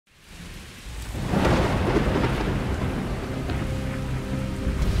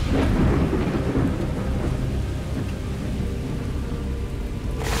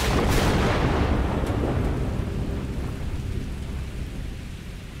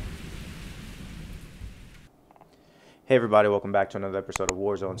Hey everybody, welcome back to another episode of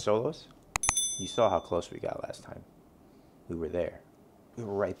Warzone Solos. You saw how close we got last time. We were there. We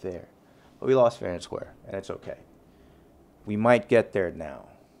were right there. But we lost fair and square, and it's okay. We might get there now.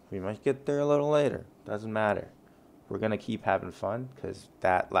 We might get there a little later. Doesn't matter. We're going to keep having fun, because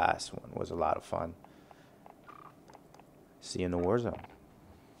that last one was a lot of fun. See you in the Warzone.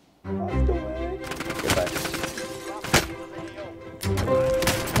 Goodbye.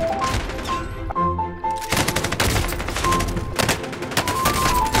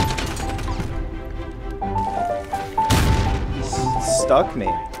 Stuck me.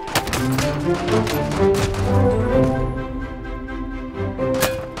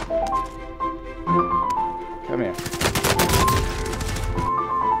 Come here.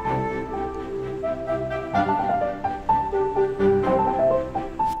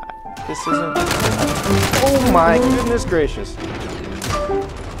 This isn't. Oh my goodness gracious.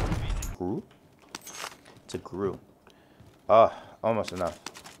 Group? It's a group. Oh, almost enough.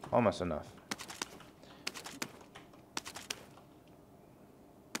 Almost enough.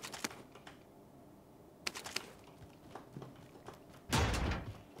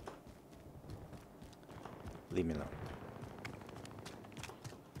 Leave me alone.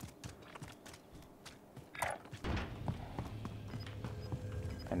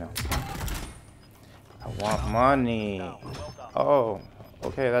 I know. I want money. Oh,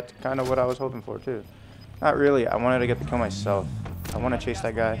 okay, that's kind of what I was hoping for too. Not really. I wanted to get the kill myself. I want to chase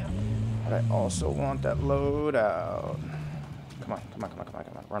that guy, but I also want that loadout. Come on, come on, come on, come on,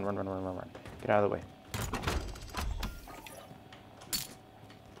 come on. Run, run, run, run, run, run. Get out of the way.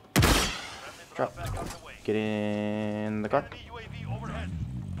 Drop. Get in the car.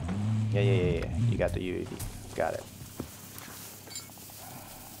 Yeah. You got the UAV. Got it.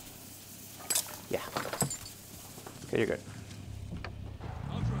 Yeah. Okay, you're good.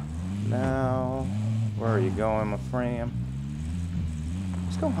 Now, where are you going, my friend?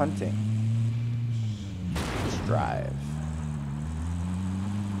 Let's go hunting. Let's drive.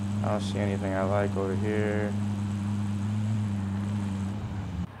 I don't see anything I like over here.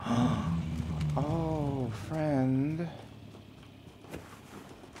 Oh, friend.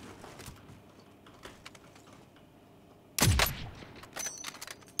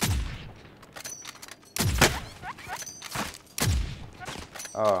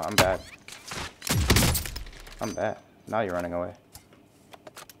 Oh, I'm bad. I'm bad. Now you're running away.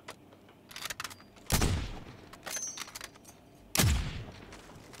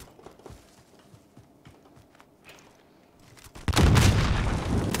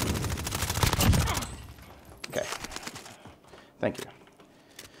 Okay. Thank you.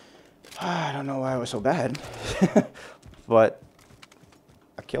 I don't know why it was so bad. But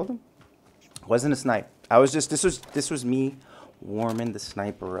I killed him. Wasn't a snipe. I was just this was me warming the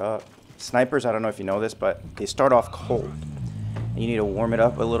sniper up. Snipers, I don't know if you know this, but they start off cold. And you need to warm it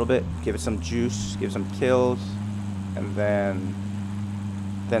up a little bit, give it some juice, give it some kills, and then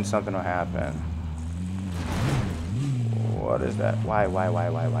something will happen. What is that? Why?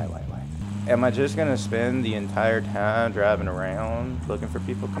 Am I just gonna spend the entire time driving around looking for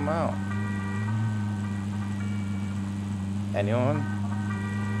people? Come out. Anyone?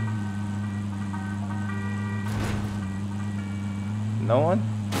 No one?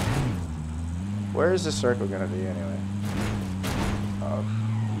 Where is this circle gonna be anyway? Oh,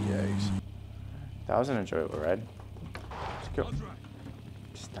 yikes. That was an enjoyable ride. Let's go.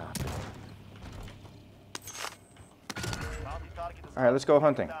 Stop it. Alright, let's go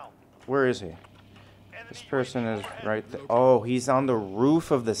hunting. Where is he? This person is right there. Oh, he's on the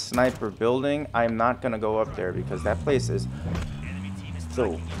roof of the sniper building. I'm not gonna go up there because that place is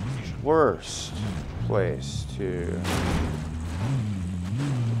the worst place to...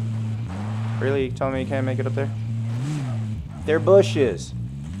 Really? You telling me you can't make it up there? They're bushes.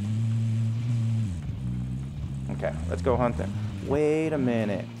 Okay, let's go hunt them. Wait a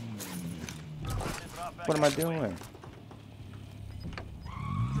minute. What am I doing?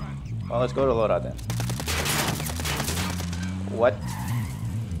 Well, let's go to loadout then. What?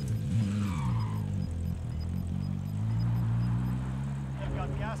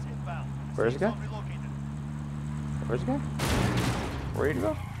 Where's the guy? Where's the guy? Where'd he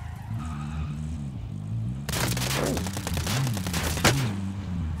go?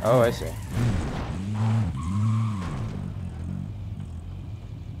 Oh, I see.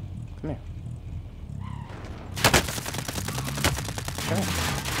 Come here. Come here.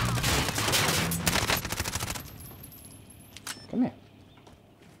 Come here.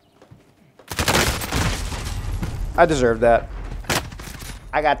 I deserve that.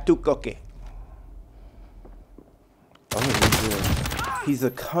 I got 2 cookie. Oh, he's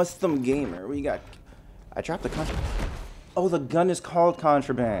a custom gamer. We got... I dropped the contract. Oh, the gun is called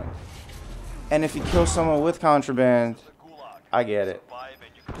contraband. And if you kill someone with contraband, I get it.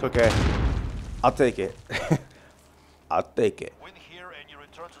 It's okay. I'll take it. I'll take it.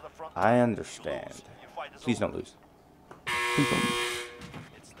 I understand. Please don't lose. Please don't lose.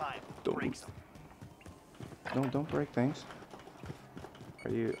 Don't lose. Don't break things.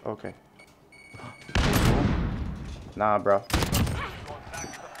 Are you okay? Nah, bro.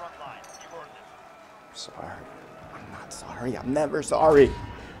 Sorry. I'm not sorry. I'm never sorry.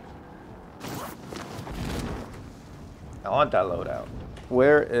 I want that loadout.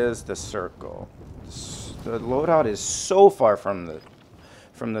 Where is the circle? The loadout is so far from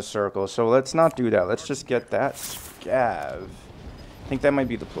the circle, so let's not do that. Let's just get that scav. I think that might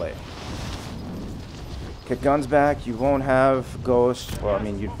be the play. Get guns back. You won't have ghosts. Well, I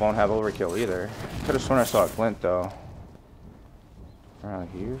mean, you won't have overkill either. Could have sworn I saw a glint though. Around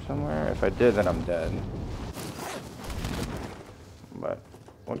here somewhere? If I did, then I'm dead. But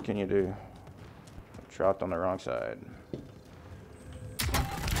what can you do? I dropped on the wrong side.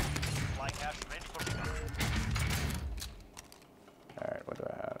 Alright, what do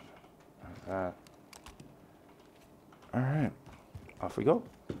I have? That. Alright. Off we go.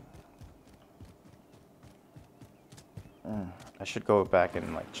 I should go back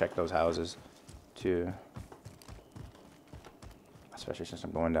and like check those houses too. Especially since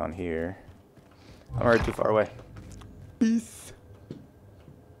I'm going down here. I'm already too far away. Peace.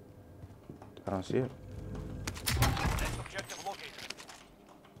 I don't see it.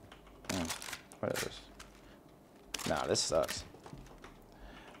 What is this? Nah, this sucks.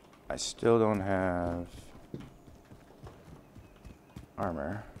 I still don't have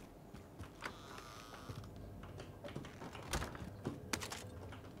armor.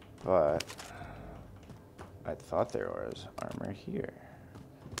 But I thought there was armor here.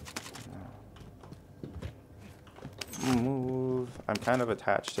 Move. I'm kind of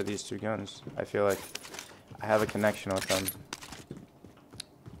attached to these two guns. I feel like I have a connection with them.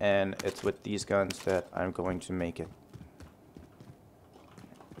 And it's with these guns that I'm going to make it.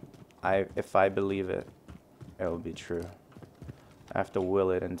 If I believe it, it'll be true. I have to will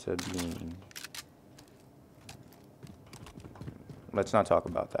it into being. Let's not talk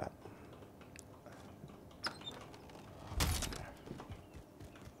about that.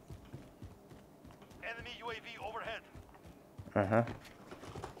 Enemy UAV overhead. Uh-huh.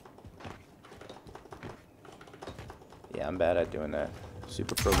 Yeah, I'm bad at doing that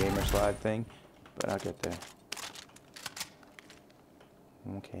super pro gamer slide thing, but I'll get there.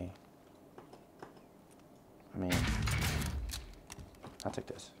 Okay. I mean, I'll take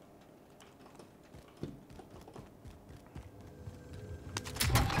this.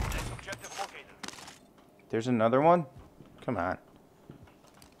 There's another one? Come on.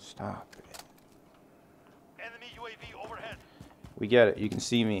 Stop it. Enemy UAV overhead. We get it. You can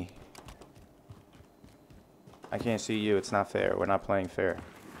see me. I can't see you. It's not fair. We're not playing fair.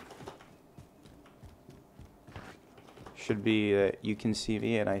 Should be that you can see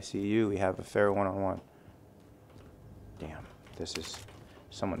me and I see you. We have a fair one-on-one. Damn. This is...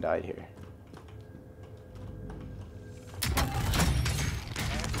 Someone died here.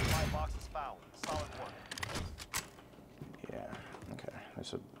 Yeah. Okay.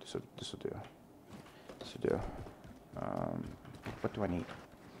 This will do. This will do. What do I need?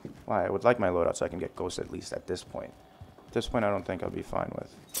 Well, I would like my loadout so I can get ghost at least at this point. At this point, I don't think I'll be fine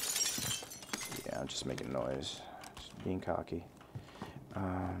with. Yeah, I'm just making noise. Just being cocky.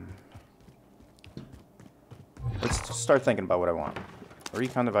 Let's just start thinking about what I want. A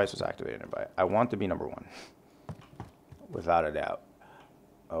recon device was activated by. I want to be number one. Without a doubt.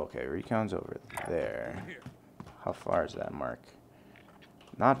 Okay, recon's over there. How far is that, Mark?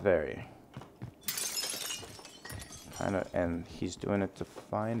 Not very. Kinda, and he's doing it to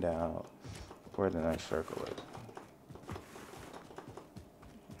find out where the next circle is.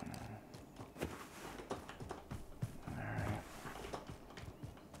 Alright.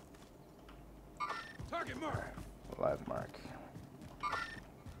 Target mark. Live mark.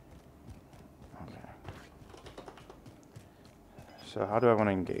 Okay. So how do I want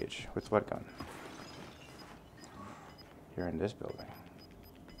to engage? With what gun? You're in this building.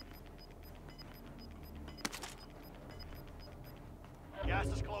 Gas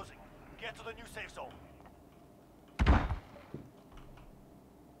is closing. Get to the new safe zone.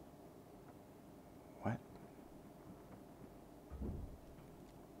 What?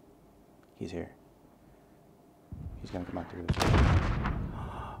 He's here. He's gonna come out through this way.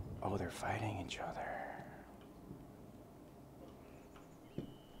 Oh, they're fighting each other.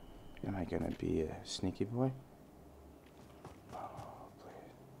 Am I gonna be a sneaky boy? Oh,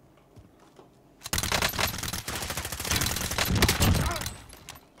 please.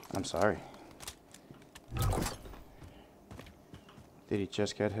 I'm sorry. Did he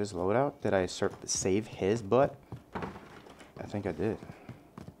just get his loadout? Did I save his butt? I think I did.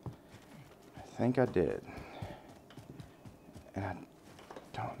 I think I did. And I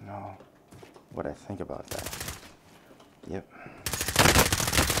don't know what I think about that. Yep.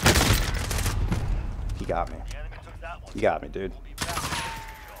 He got me. The enemy took that one. You got me, dude. We'll be back.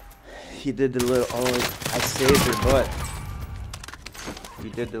 Good job. He did the little. Oh, I saved your butt. He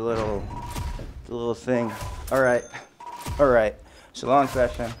did the little thing. All right, all right. It's a long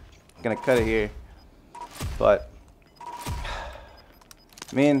session. I'm gonna cut it here. But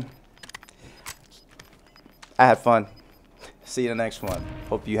I mean, I had fun. See you in the next one.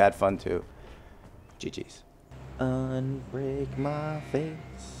 Hope you had fun too. GG's. Unbreak my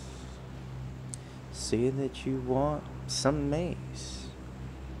face. Say that you want some mace.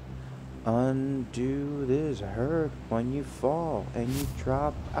 Undo this hurt when you fall and you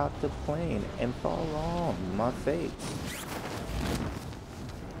drop out the plane and fall on my face.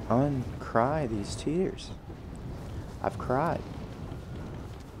 Uncry these tears. I've cried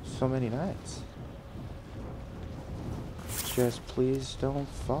so many nights. Just please don't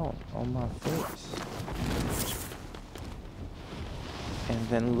fall on my face. And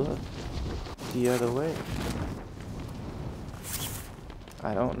then look the other way.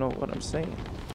 I don't know what I'm saying.